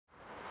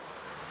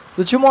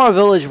The Chamorro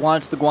Village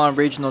wants the Guam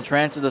Regional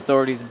Transit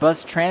Authority's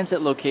bus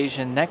transit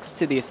location next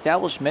to the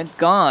establishment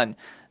gone.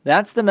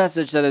 That's the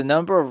message that a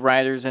number of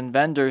riders and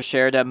vendors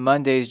shared at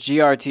Monday's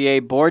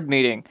GRTA board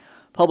meeting.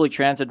 Public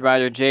transit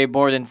rider Jay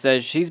Borden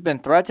says she's been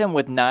threatened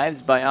with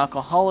knives by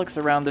alcoholics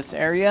around this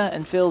area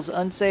and feels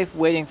unsafe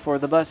waiting for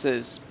the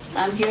buses.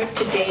 I'm here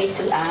today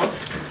to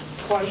ask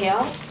for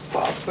help,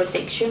 for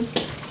protection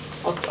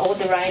of all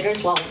the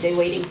riders while they're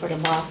waiting for the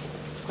bus.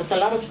 Because a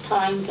lot of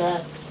times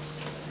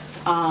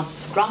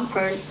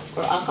drunkers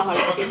or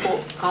alcoholic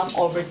people come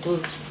over to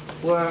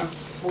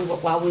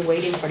while we're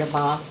waiting for the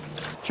bus.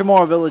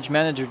 Chamorro Village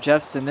manager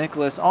Jeff St.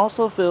 Nicholas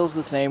also feels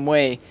the same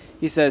way.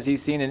 He says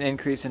he's seen an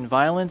increase in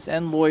violence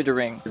and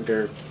loitering.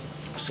 They're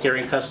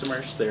scaring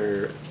customers.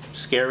 They're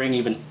scaring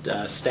even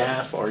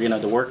staff or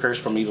the workers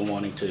from even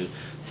wanting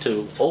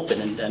to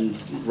open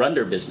and run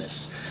their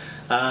business.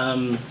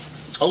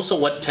 Also,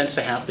 what tends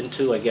to happen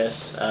too, I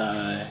guess,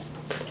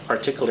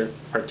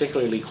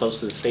 particularly close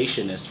to the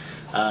station is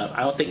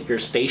I don't think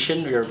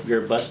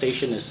your bus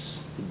station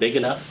is big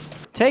enough.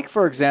 Take,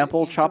 for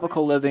example,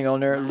 Tropical Living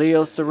owner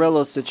Leo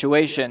Cirillo's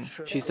situation.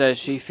 She says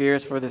she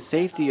fears for the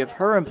safety of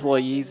her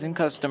employees and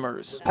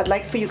customers. I'd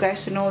like for you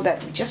guys to know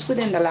that just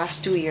within the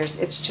last 2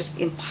 years, it's just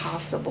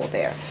impossible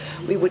there.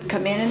 We would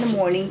come in the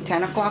morning,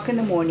 10 o'clock in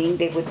the morning,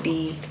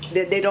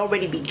 they'd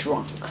already be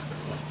drunk.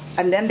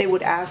 And then they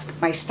would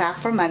ask my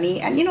staff for money.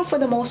 And for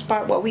the most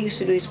part, what we used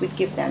to do is we'd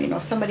give them,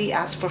 somebody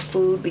asked for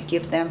food, we'd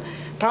give them.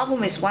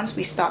 Problem is, once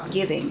we stop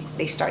giving,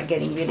 they start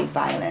getting really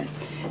violent.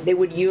 They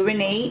would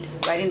urinate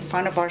right in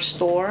front of our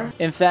store.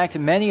 In fact,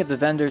 many of the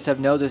vendors have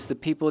noticed the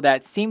people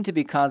that seem to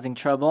be causing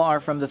trouble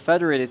are from the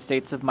Federated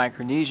States of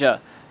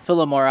Micronesia.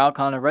 Philomore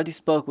Alcon already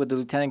spoke with the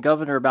Lieutenant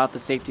Governor about the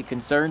safety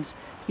concerns.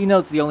 He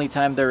notes the only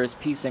time there is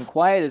peace and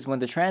quiet is when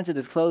the transit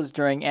is closed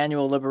during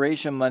annual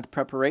Liberation Month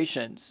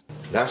preparations.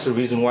 That's the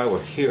reason why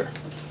we're here,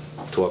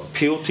 to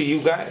appeal to you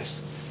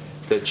guys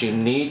that you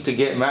need to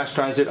get mass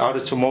transit out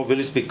of Chamorro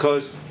Village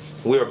because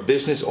we are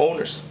business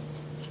owners.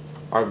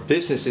 Our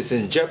business is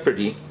in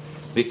jeopardy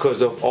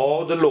because of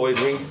all the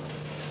loitering,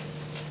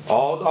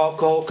 all the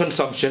alcohol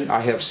consumption. I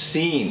have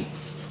seen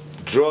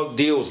drug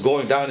deals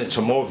going down in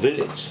Chamorro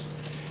Village,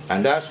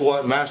 and that's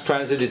what mass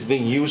transit is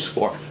being used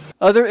for.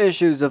 Other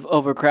issues of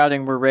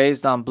overcrowding were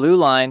raised on Blue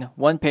Line.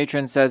 One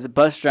patron says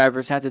bus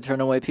drivers had to turn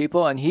away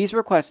people, and he's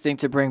requesting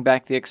to bring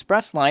back the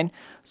express line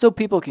so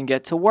people can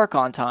get to work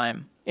on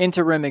time.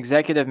 Interim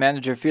Executive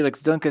Manager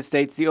Felix Dunca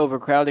states the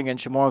overcrowding in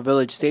Chamorro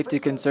Village safety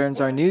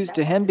concerns are news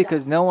to him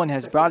because no one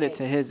has brought it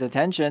to his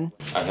attention.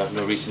 I have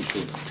no reason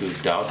to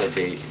doubt that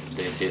they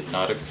did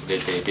not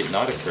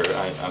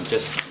occur. I'm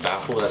just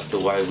baffled as to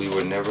why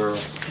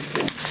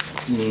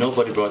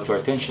nobody brought to our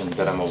attention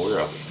that I'm aware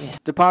of.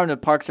 Department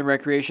of Parks and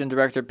Recreation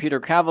Director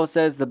Peter Cavo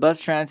says the bus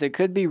transit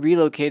could be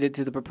relocated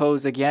to the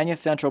proposed Agana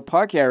Central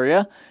Park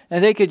area,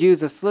 and they could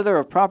use a slither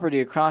of property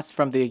across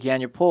from the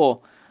Agana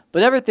Pool.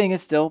 But everything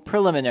is still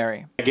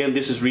preliminary. Again,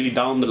 this is really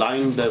down the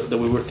line that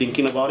we were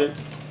thinking about it.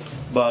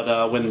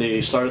 But when they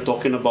started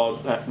talking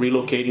about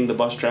relocating the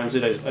bus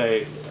transit,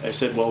 I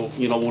said, well,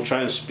 we'll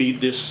try and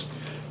speed this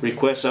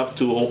request up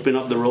to open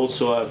up the road.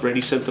 So I've already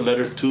sent a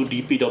letter to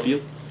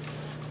DPW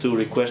to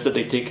request that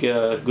they take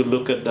a good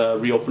look at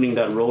reopening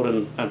that road,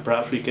 and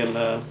perhaps we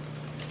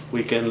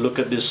can look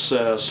at this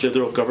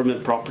slither of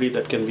government property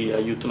that can be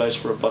utilized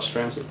for a bus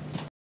transit.